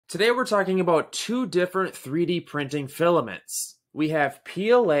Today we're talking about two different 3D printing filaments. We have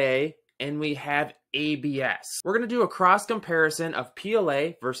PLA and we have ABS. We're going to do a cross comparison of PLA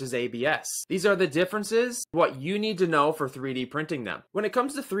versus ABS. These are the differences, what you need to know for 3D printing them. When it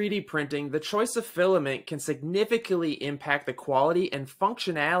comes to 3D printing, the choice of filament can significantly impact the quality and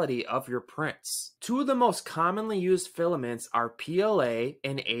functionality of your prints. Two of the most commonly used filaments are PLA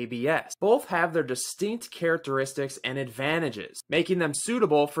and ABS. Both have their distinct characteristics and advantages, making them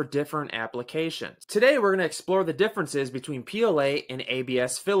suitable for different applications. Today we're going to explore the differences between PLA and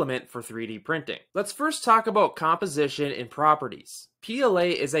ABS filament for 3D printing. Let's first talk about composition and properties. PLA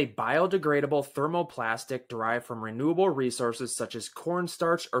is a biodegradable thermoplastic derived from renewable resources such as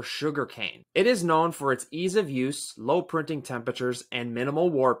cornstarch or sugarcane. It is known for its ease of use, low printing temperatures, and minimal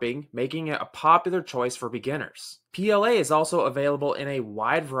warping, making it a popular choice for beginners. PLA is also available in a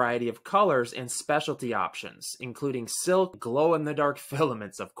wide variety of colors and specialty options, including silk, glow-in-the-dark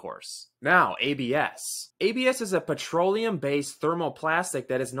filaments, of course. Now, ABS. ABS is a petroleum-based thermoplastic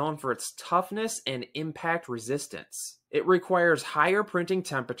that is known for its toughness and impact resistance. It requires higher printing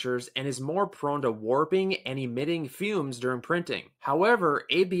temperatures and is more prone to warping and emitting fumes during printing. However,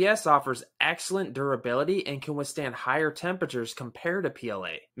 ABS offers excellent durability and can withstand higher temperatures compared to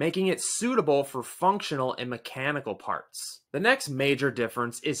PLA, making it suitable for functional and mechanical parts. The next major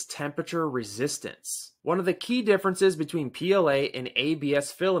difference is temperature resistance. One of the key differences between PLA and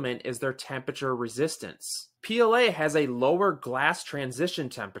ABS filament is their temperature resistance. PLA has a lower glass transition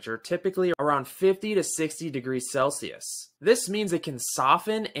temperature, typically around 50 to 60 degrees Celsius. This means it can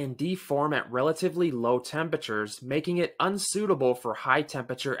soften and deform at relatively low temperatures, making it unsuitable for high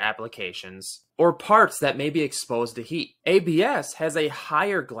temperature applications or parts that may be exposed to heat. ABS has a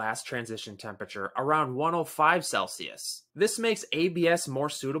higher glass transition temperature, around 105 Celsius. This makes ABS more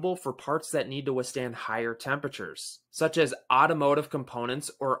suitable for parts that need to withstand higher temperatures, such as automotive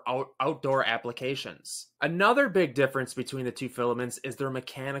components or outdoor applications. Another big difference between the two filaments is their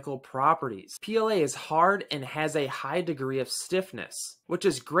mechanical properties. PLA is hard and has a high degree of stiffness, which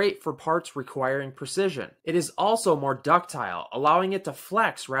is great for parts requiring precision. It is also more ductile, allowing it to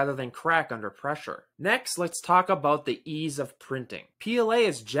flex rather than crack under pressure. Next, let's talk about the ease of printing. PLA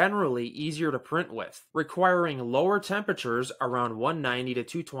is generally easier to print with, requiring lower temperatures around 190 to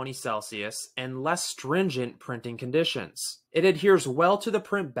 220 Celsius and less stringent printing conditions. It adheres well to the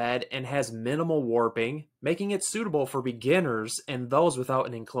print bed and has minimal warping, making it suitable for beginners and those without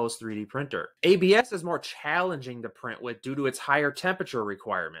an enclosed 3D printer. ABS is more challenging to print with due to its higher temperature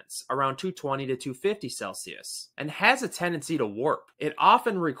requirements, around 220 to 250 Celsius, and has a tendency to warp. It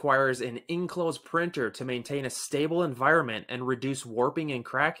often requires an enclosed printer to maintain a stable environment and reduce warping and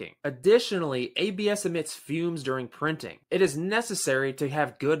cracking. Additionally, ABS emits fumes during printing. It is necessary to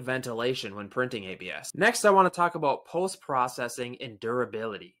have good ventilation when printing ABS. Next, I want to talk about post-processing and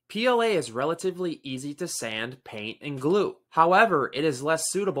durability. PLA is relatively easy to sand, paint, and glue. However, it is less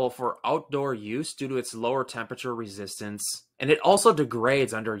suitable for outdoor use due to its lower temperature resistance, and it also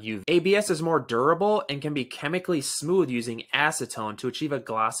degrades under UV. ABS is more durable and can be chemically smooth using acetone to achieve a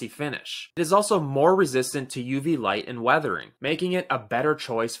glossy finish. It is also more resistant to UV light and weathering, making it a better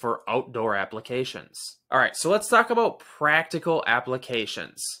choice for outdoor applications. Alright, so let's talk about practical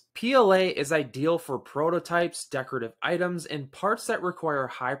applications. PLA is ideal for prototypes, decorative items, and parts that require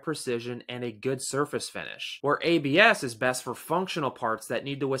high precision and a good surface finish, where ABS is best for functional parts that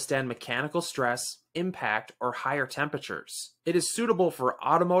need to withstand mechanical stress, impact, or higher temperatures. It is suitable for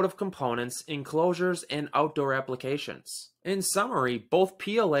automotive components, enclosures, and outdoor applications. In summary, both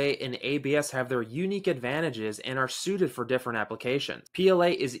PLA and ABS have their unique advantages and are suited for different applications. PLA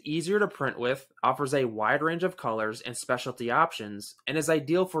is easier to print with, offers a wide range of colors and specialty options, and is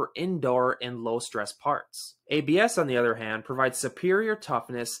ideal for indoor and low-stress parts. ABS, on the other hand, provides superior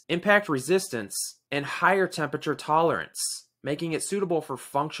toughness, impact resistance, and higher temperature tolerance, making it suitable for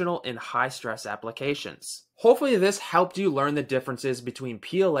functional and high-stress applications. Hopefully this helped you learn the differences between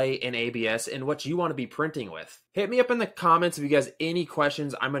PLA and ABS and what you want to be printing with. Hit me up in the comments if you guys have any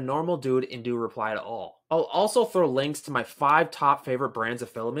questions. I'm a normal dude and do reply to all. I'll also throw links to my 5 top favorite brands of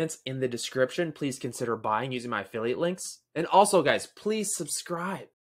filaments in the description. Please consider buying using my affiliate links. And also guys, please subscribe.